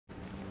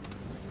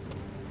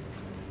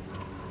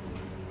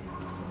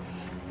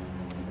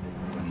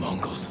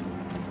Mongols.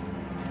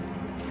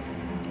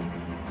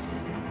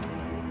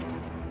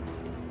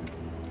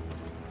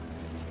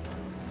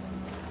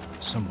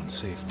 Someone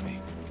saved me.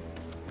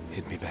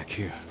 Hid me back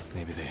here.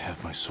 Maybe they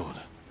have my sword.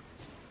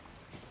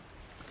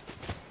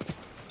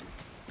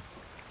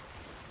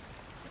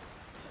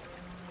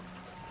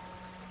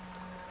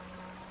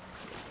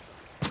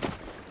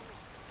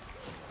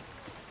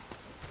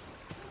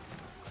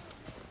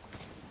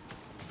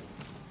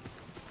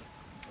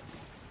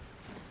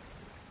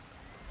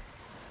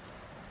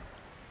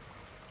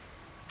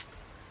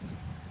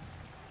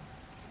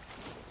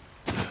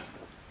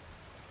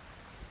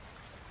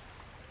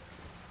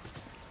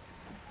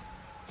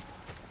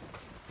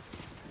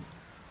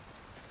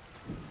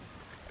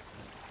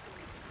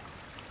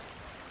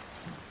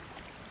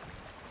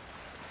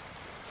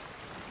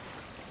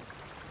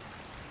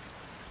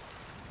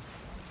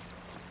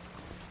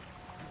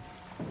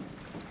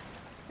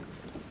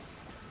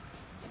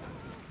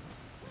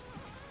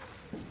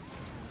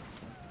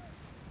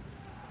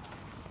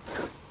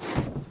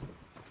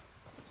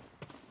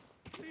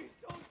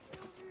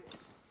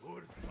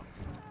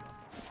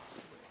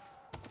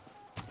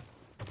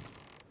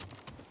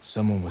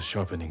 Someone was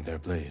sharpening their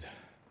blade.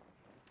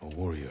 A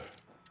warrior.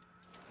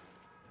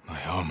 My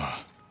armor.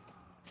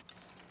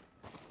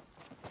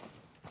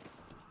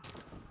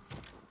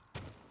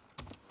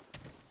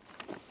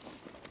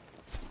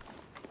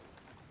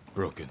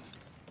 Broken.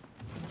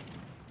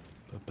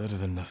 But better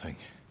than nothing.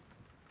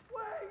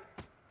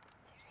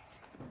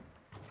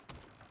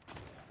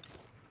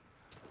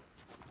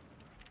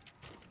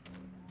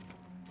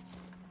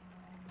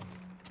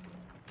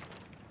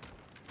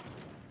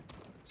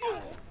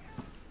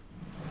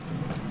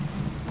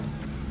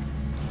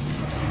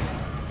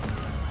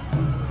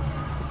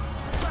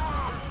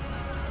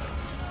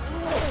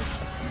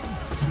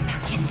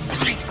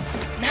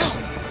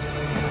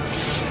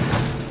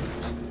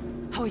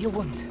 How are your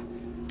wounds?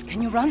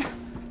 Can you run?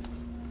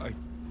 I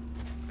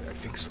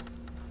think so.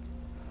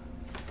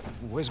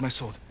 Where's my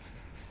sword?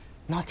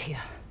 Not here.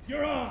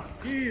 You're on!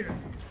 Here!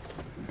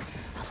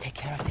 I'll take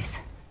care of this.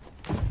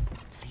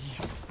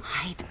 Please,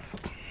 hide.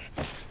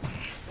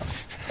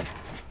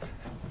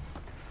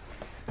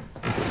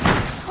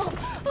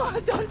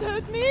 Oh, don't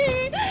hurt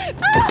me!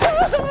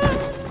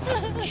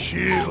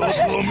 Shield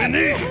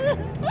Lumini!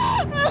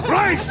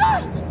 Rice! I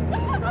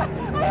am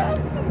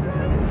surprised.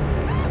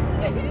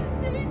 Please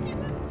take it.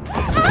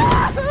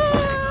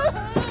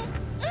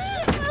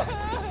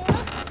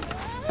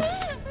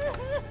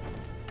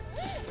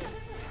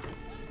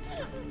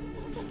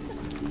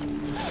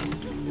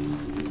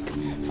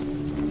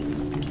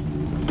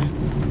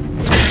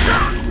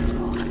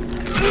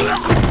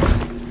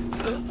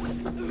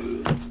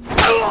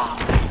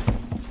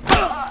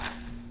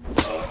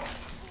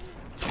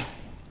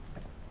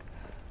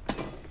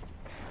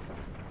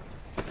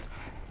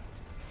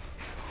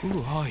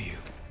 Who are you?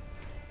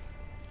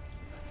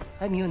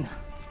 I'm Yuna.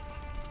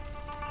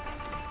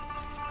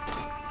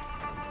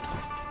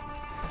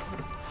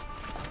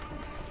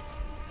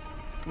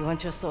 You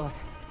want your sword?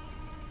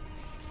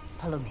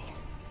 Follow me.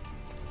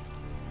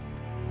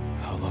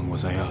 How long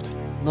was I out?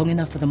 Long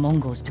enough for the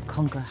Mongols to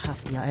conquer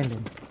half the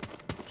island.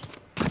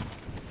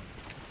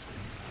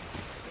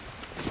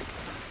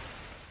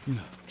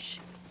 Yuna. Shh.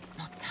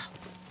 Not now.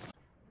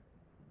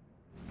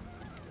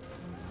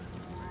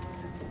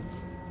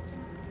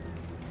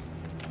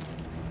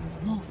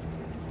 Move.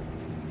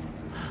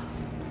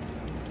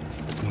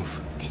 Let's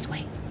move. This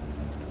way.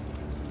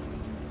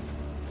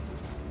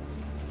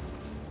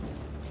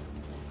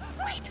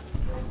 Wait.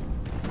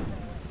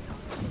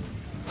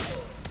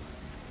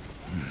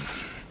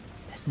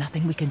 There's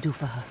nothing we can do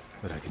for her.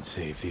 But I can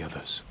save the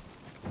others.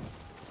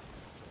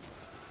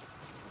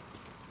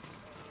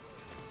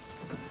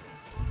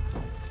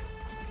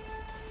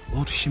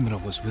 Lord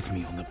Shimura was with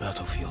me on the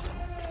battlefield.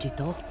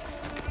 Jito?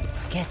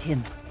 Get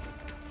him.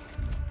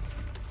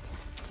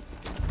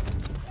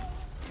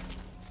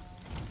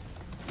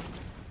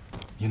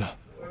 Yuna,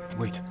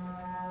 wait.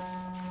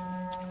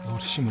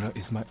 Lord Shimura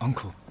is my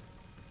uncle.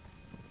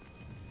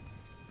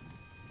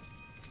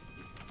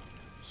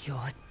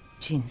 You're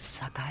Jin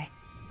Sakai?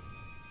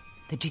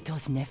 The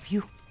Jito's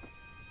nephew?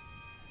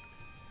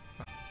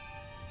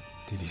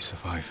 Did he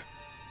survive?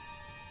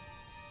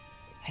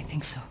 I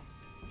think so.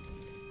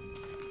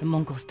 The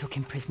Mongols took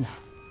him prisoner.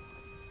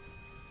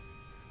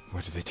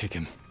 Where did they take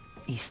him?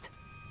 East,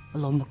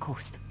 along the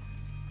coast.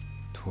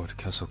 Toward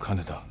Castle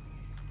Kaneda.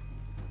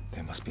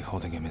 They must be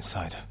holding him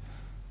inside,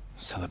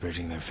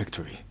 celebrating their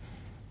victory.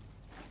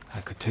 I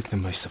could take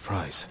them by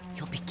surprise.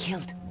 You'll be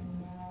killed.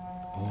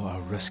 Or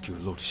I'll rescue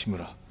Lord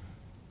Shimura.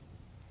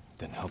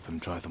 Then help him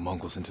drive the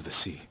Mongols into the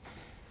sea.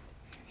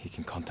 He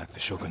can contact the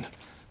Shogun,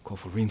 call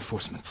for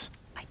reinforcements.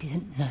 I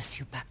didn't nurse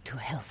you back to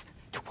health,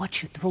 to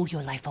watch you throw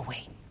your life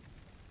away.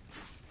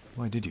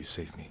 Why did you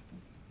save me?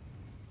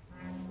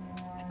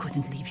 I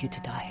couldn't leave you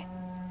to die.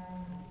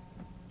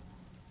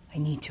 I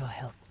need your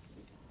help.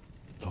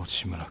 Lord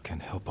Shimura can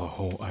help our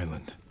whole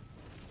island.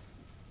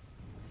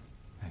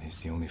 And he's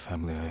the only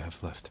family I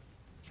have left.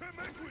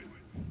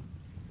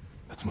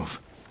 Let's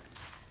move.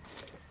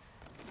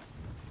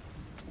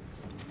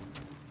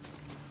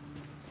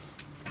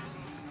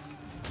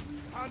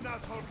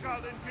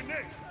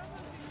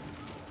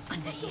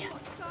 Under here.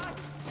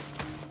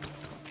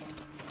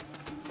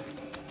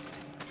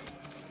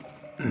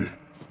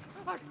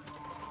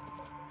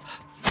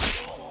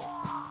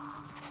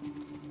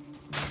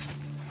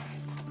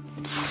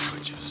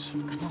 Witches.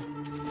 Come on,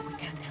 we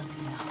can't help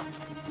you now.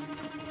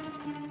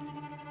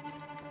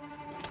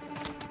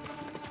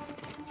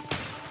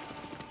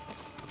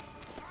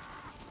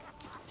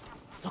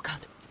 Look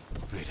out.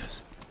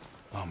 Raiders.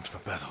 Armed for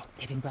battle.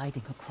 They've been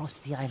riding across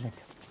the island,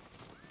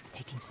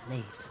 taking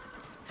slaves.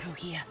 Through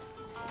here.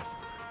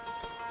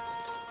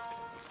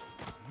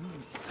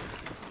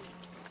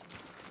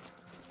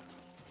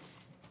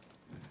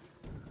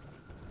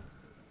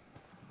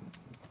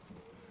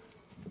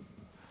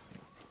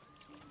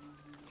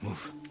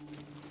 Move.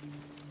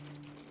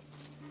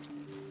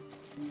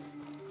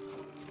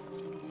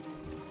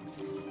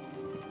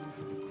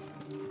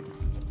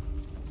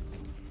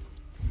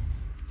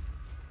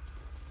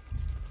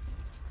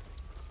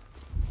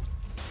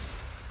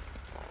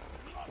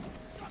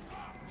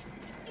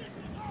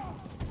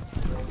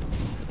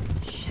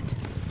 Shit.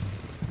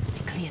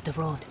 They cleared the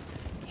road.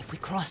 If we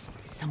cross,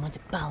 someone's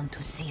bound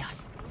to see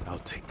us. I'll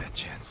take that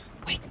chance.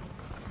 Wait.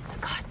 I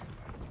got.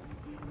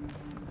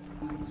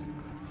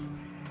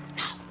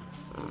 Now.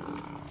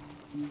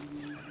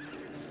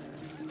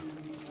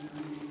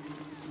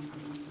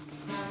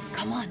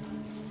 Come on.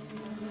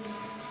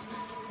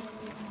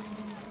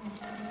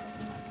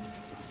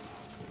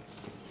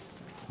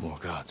 More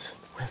guards.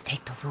 We'll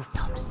take the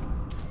rooftops.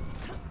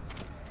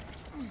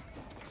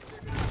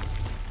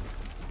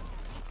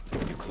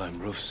 You climb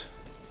roofs,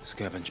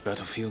 scavenge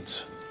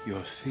battlefields. You're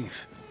a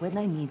thief. When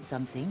I need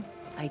something,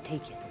 I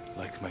take it.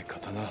 Like my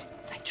katana.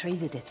 I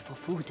traded it for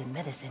food and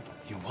medicine.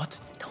 You what?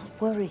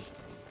 Don't worry.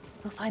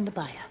 We'll find the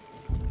buyer.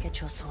 Get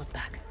your sword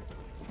back.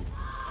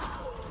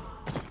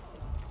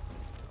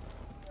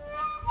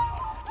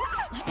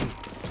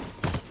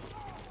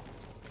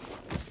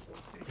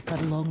 We've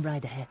got a long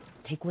ride ahead.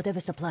 Take whatever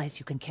supplies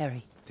you can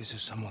carry. This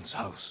is someone's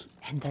house.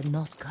 And they're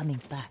not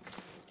coming back.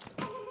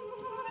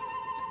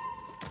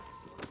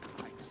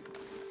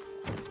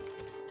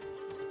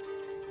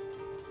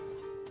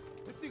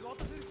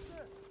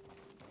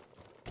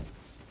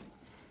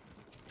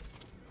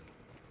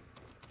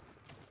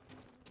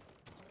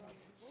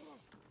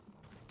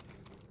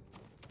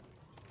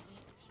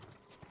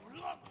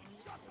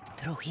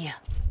 Through here.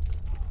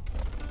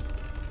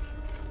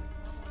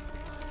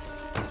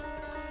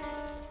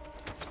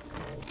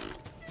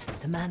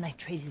 The man I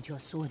traded your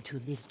sword to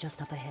lives just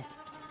up ahead.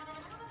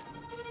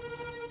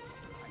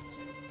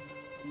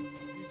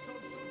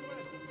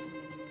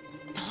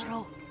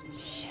 Toro!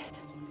 Shit.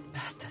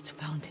 Bastards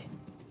found him.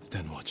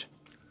 Stand watch.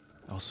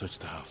 I'll search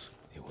the house.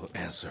 He will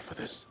answer for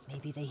this.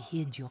 Maybe they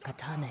hid your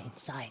katana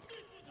inside.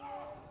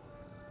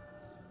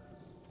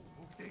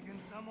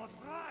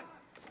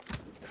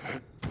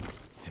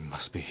 They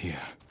must be here.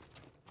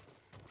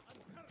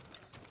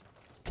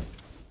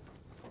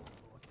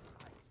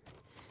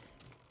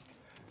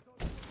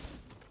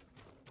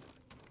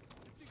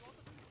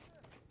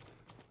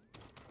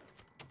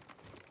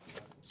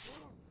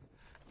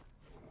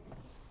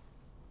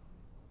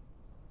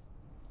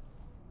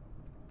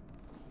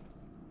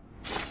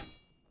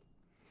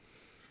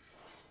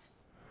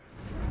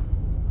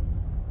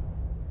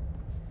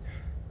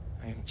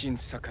 I am Jin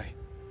Sakai,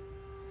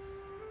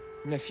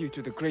 nephew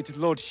to the great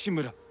Lord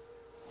Shimura.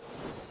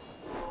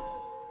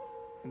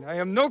 And I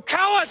am no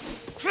coward!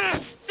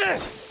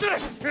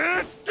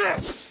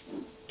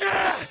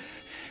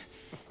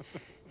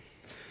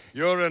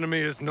 Your enemy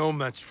is no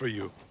match for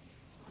you.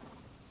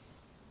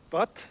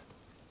 But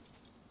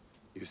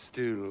You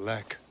still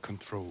lack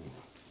control.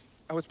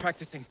 I was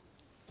practicing.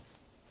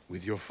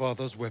 With your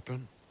father's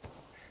weapon?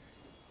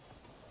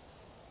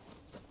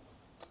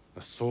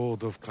 The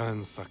sword of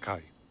Clan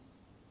Sakai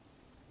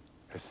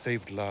has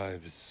saved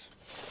lives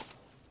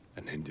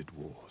and ended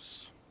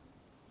wars.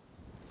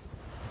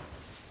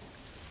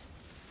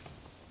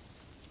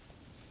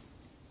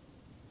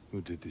 Who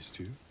did this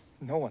to you?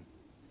 No one.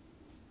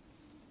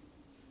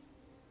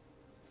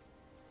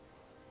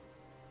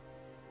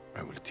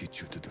 I will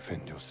teach you to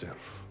defend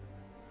yourself.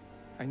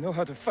 I know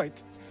how to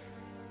fight.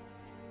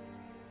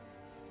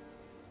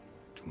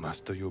 To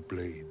master your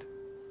blade,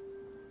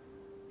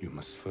 you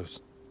must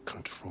first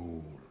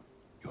control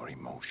your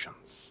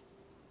emotions.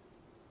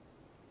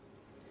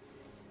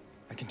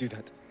 I can do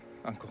that,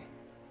 Uncle.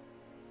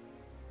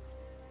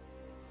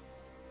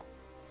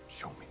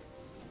 Show me.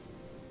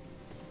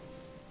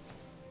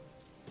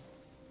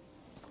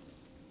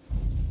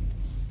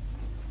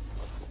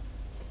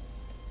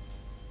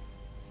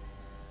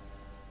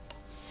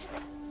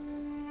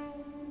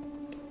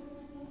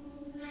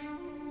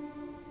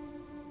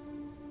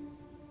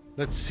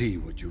 Let's see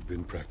what you've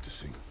been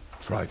practicing.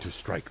 Try to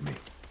strike me.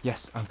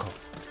 Yes, Uncle.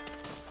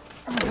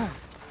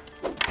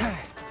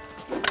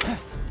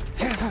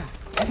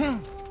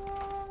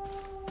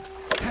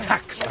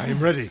 Attack! I am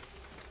ready.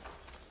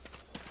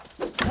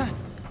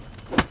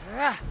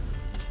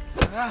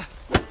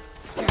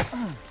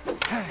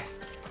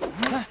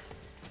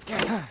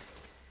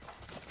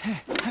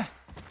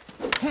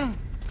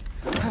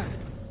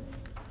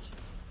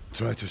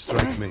 Try to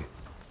strike me.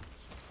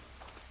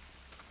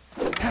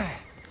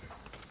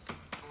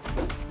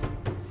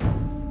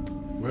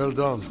 Well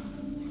done.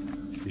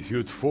 If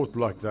you'd fought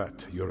like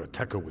that, your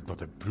attacker would not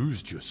have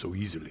bruised you so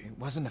easily. It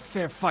wasn't a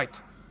fair fight.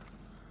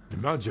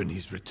 Imagine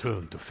he's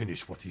returned to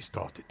finish what he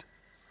started.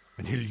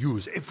 And he'll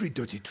use every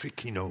dirty trick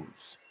he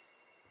knows.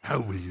 How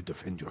will you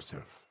defend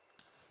yourself?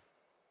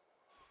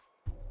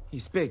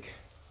 He's big,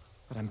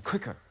 but I'm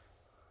quicker.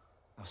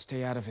 I'll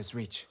stay out of his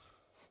reach.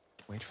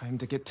 Wait for him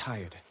to get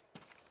tired.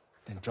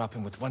 Then drop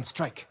him with one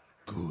strike.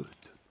 Good.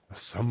 A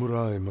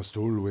samurai must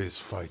always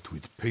fight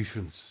with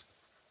patience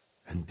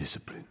and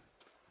discipline,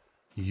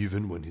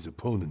 even when his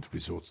opponent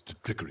resorts to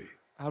trickery.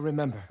 I'll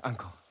remember,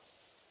 Uncle.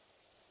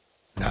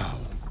 Now,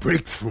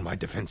 break through my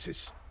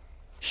defenses.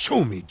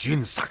 Show me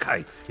Jin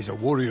Sakai is a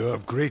warrior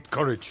of great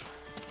courage.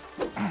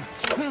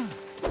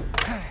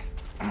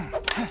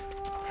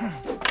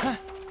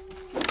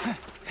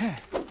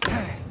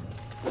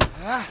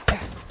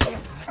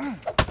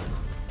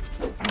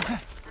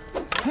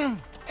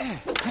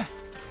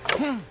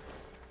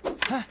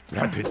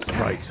 Rapid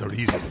strikes are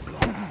easily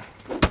blocked.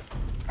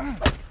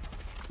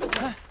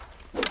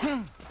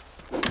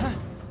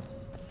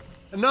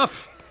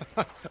 Enough!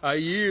 I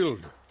yield.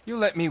 You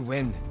let me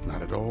win.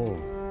 Not at all.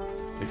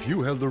 If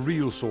you held a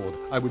real sword,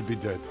 I would be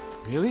dead.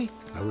 Really?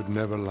 I would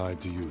never lie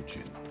to you,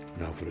 Jin.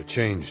 Now for a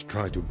change,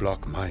 try to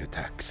block my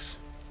attacks.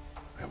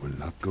 I will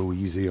not go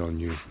easy on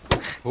you.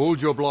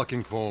 Hold your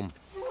blocking form.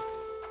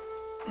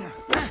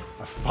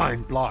 A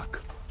fine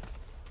block.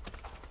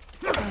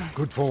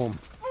 Good form.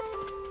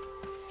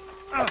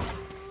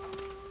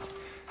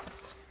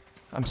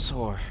 I'm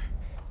sore.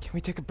 Can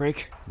we take a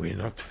break? We're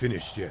not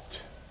finished yet.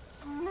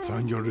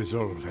 Find your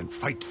resolve and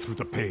fight through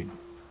the pain.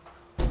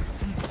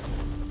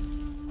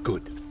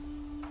 Good.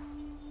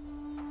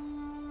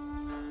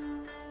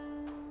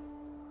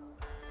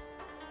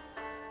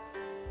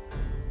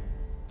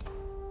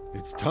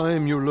 It's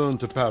time you learn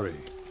to parry.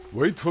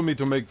 Wait for me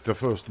to make the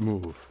first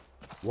move.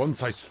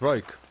 Once I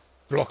strike,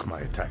 block my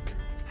attack.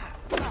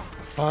 A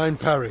fine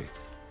parry.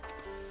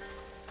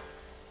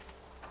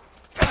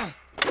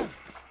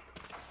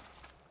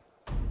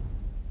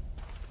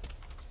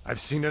 I've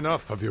seen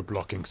enough of your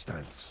blocking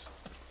stance.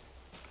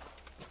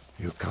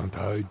 You can't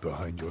hide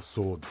behind your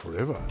sword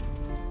forever.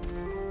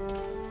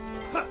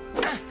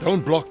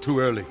 Don't block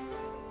too early.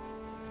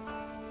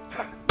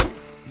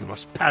 You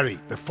must parry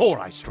before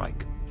I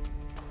strike.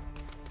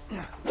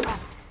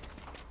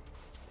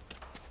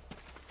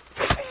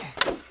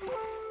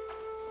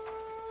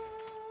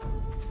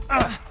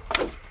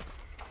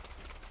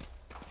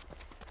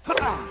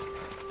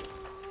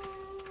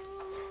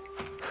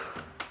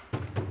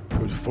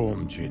 Good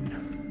form,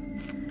 Jin.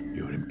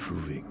 You're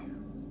improving.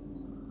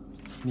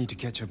 Need to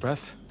catch your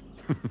breath?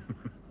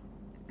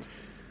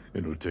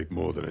 It'll take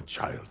more than a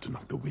child to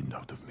knock the wind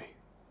out of me.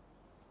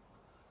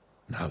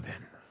 Now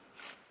then,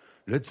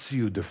 let's see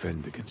you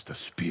defend against a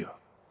spear.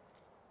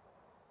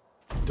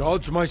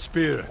 Dodge my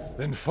spear,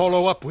 then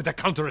follow up with a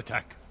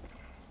counterattack.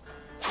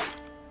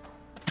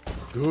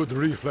 Good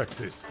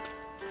reflexes.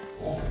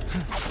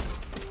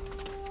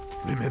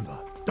 Remember,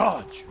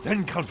 dodge,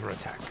 then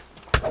counterattack.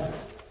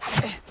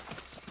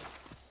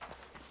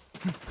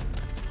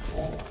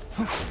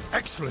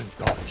 Excellent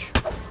dodge.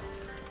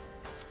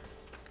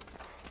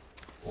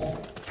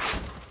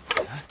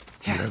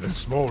 You have a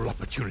small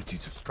opportunity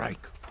to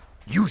strike.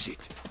 Use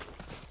it.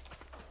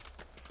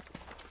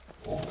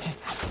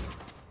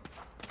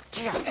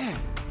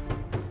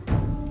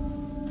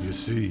 You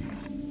see,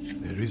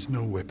 there is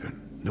no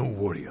weapon, no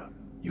warrior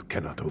you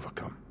cannot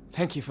overcome.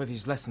 Thank you for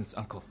these lessons,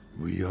 Uncle.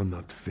 We are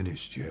not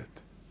finished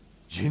yet.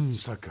 Jin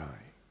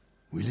Sakai,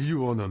 will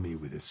you honor me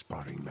with a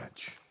sparring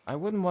match? I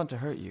wouldn't want to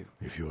hurt you.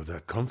 If you're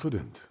that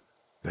confident,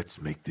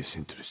 let's make this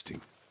interesting.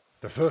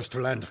 The first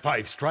to land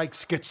 5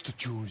 strikes gets to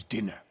choose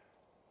dinner.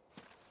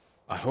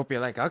 I hope you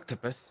like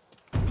octopus.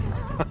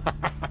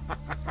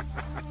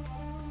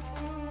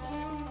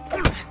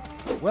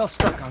 Well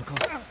struck, Uncle.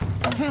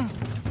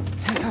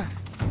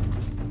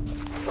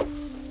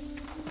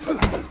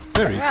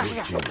 Very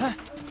good, Jin.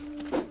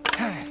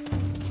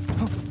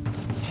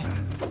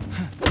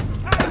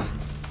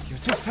 You're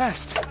too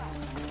fast.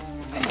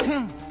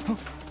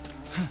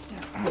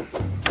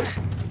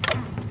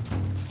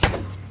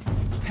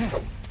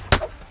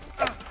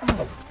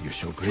 You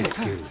show great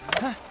skill.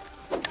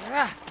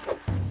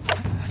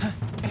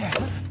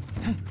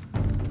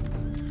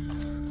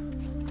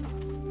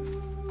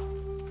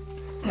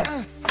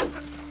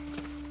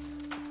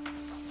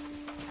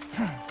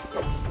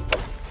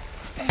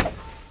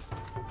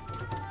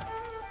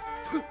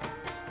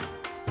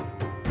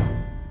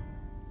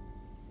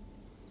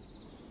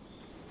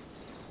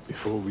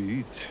 Before we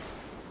eat,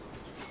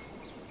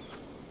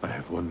 I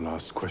have one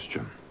last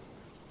question.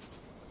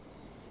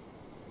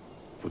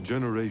 For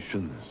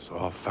generations,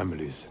 our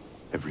families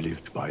have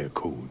lived by a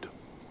code.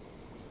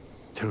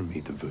 Tell me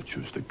the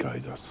virtues that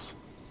guide us.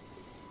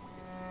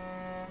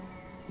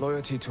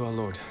 Loyalty to our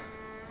Lord.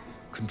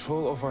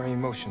 Control over our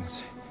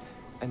emotions.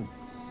 And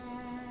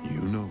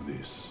You know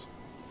this.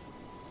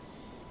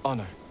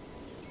 honor.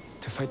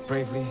 To fight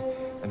bravely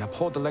and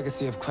uphold the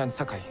legacy of Clan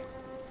Sakai.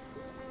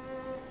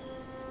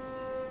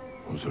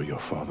 Those are your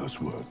father's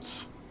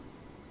words.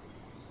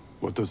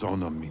 What does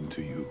honor mean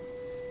to you?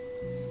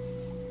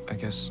 I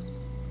guess...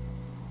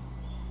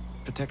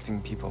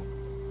 protecting people.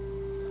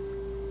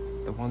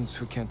 The ones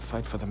who can't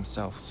fight for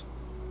themselves.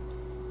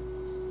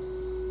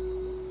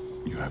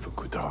 You have a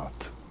good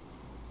heart.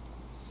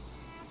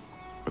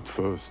 But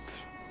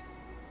first,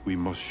 we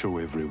must show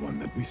everyone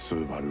that we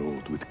serve our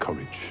Lord with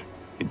courage,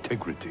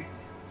 integrity,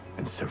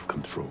 and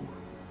self-control.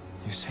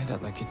 You say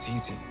that like it's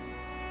easy.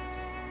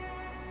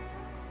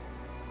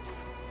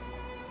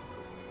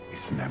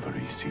 It's never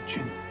easy,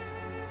 Jin.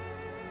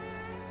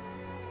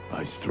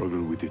 I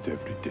struggle with it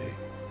every day.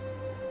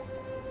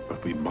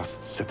 But we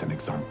must set an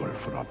example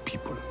for our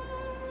people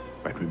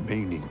by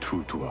remaining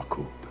true to our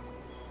code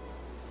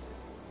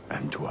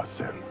and to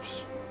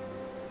ourselves.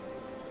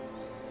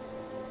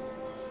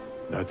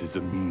 That is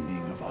the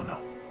meaning of honor.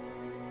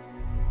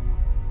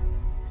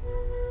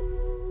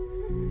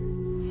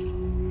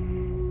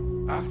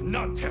 Ach,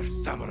 not Herr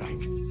Samurai!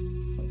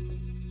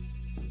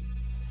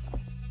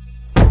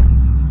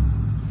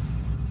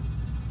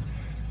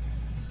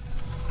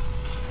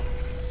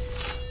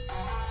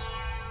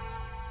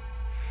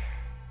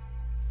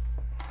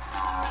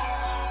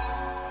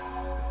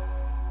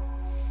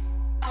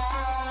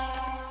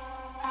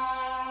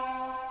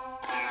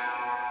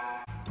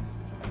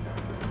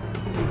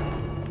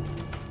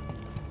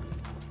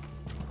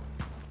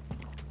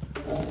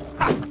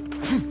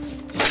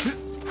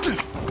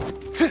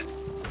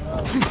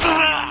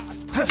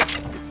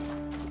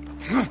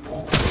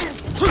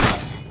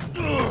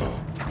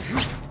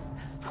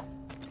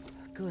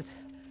 Good.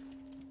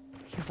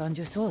 You found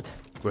your sword.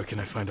 Where can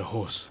I find a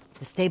horse?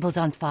 The stables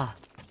aren't far.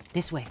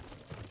 This way.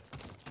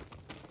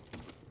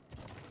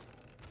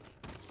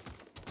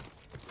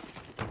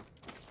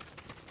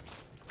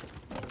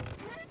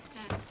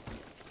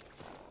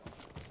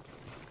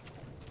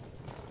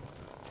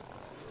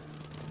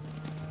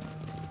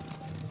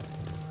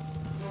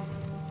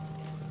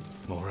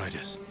 More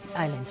riders.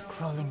 Island's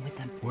crawling with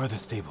them. Where are the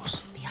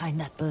stables? Behind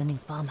that burning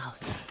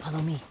farmhouse.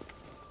 Follow me.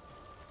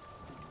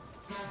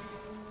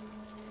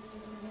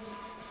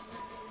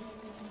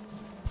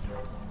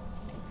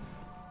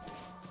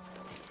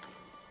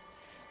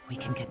 We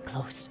can get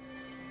close,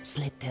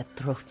 slit their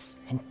throats,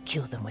 and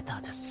kill them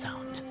without a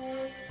sound.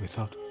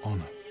 Without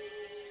honor.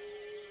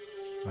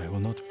 I will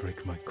not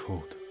break my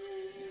code.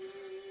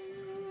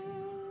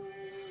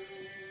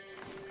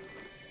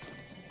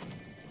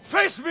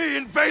 Face me,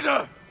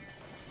 invader!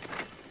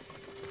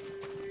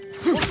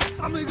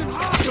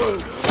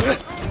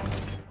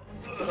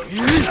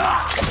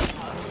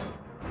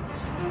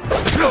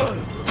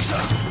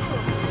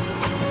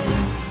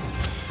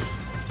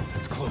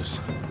 It's close.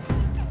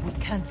 We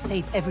can't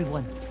save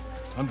everyone.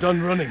 I'm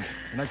done running,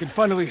 and I can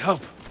finally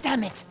help.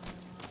 Damn it!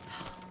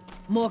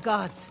 More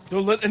guards.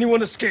 Don't let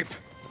anyone escape.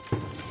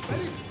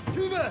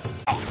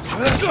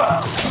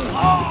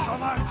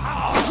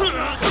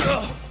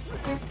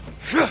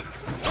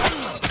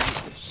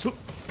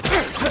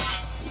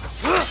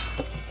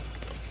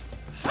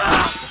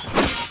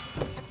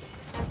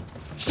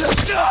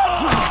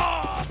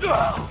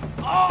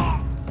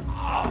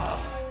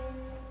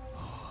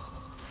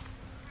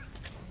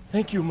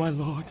 Thank you, my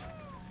lord.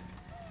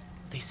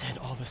 They said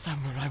all the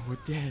samurai were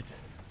dead.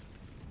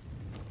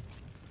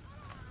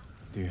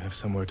 Do you have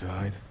somewhere to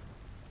hide?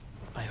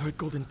 I heard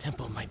Golden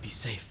Temple might be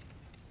safe.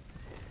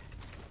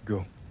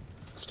 Go.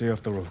 Stay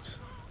off the roads.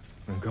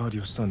 And guard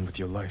your son with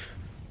your life.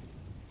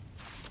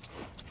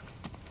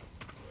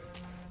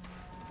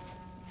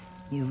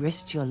 You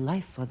risked your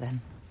life for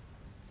them.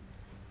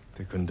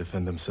 They couldn't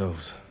defend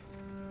themselves.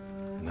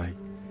 And I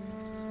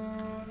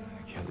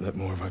can't let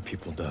more of our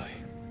people die.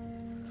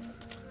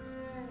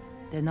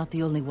 They're not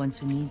the only ones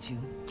who need you.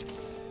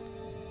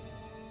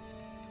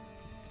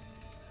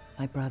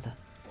 My brother.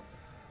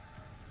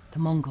 The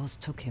Mongols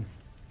took him.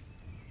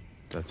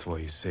 That's why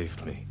you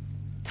saved me.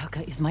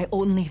 Taka is my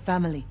only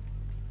family.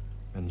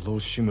 And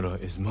Lord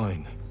Shimura is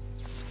mine.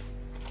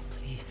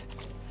 Please.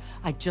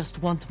 I just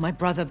want my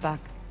brother back.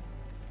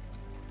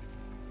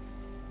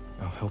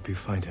 I'll help you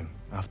find him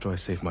after I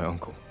save my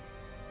uncle.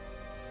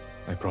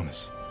 I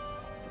promise.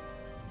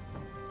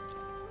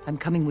 I'm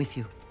coming with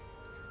you.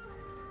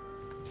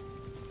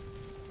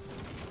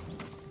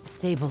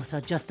 Stables are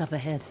just up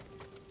ahead.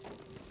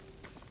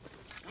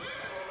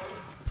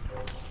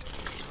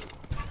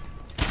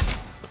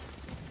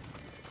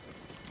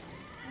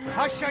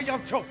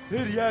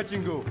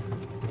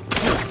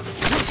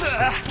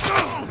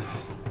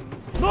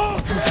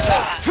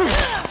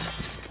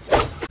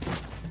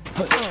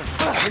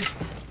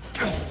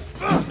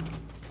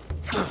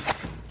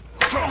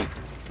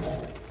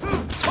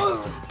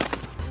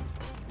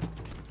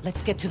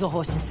 Let's get to the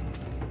horses.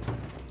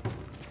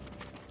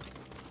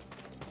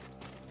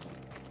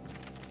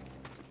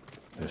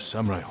 They're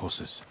samurai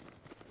horses.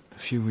 The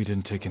few we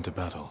didn't take into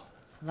battle.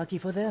 Lucky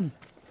for them.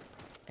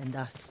 And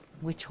us.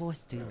 Which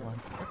horse do you want?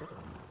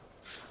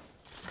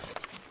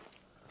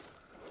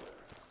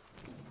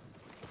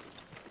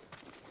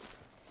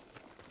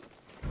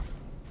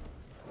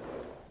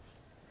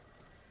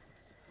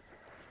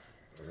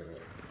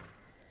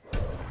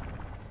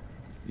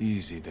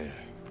 Easy there.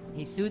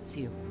 He suits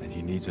you. And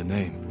he needs a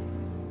name.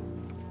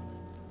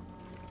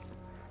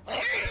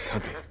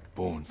 Kage,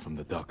 born from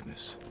the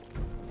darkness.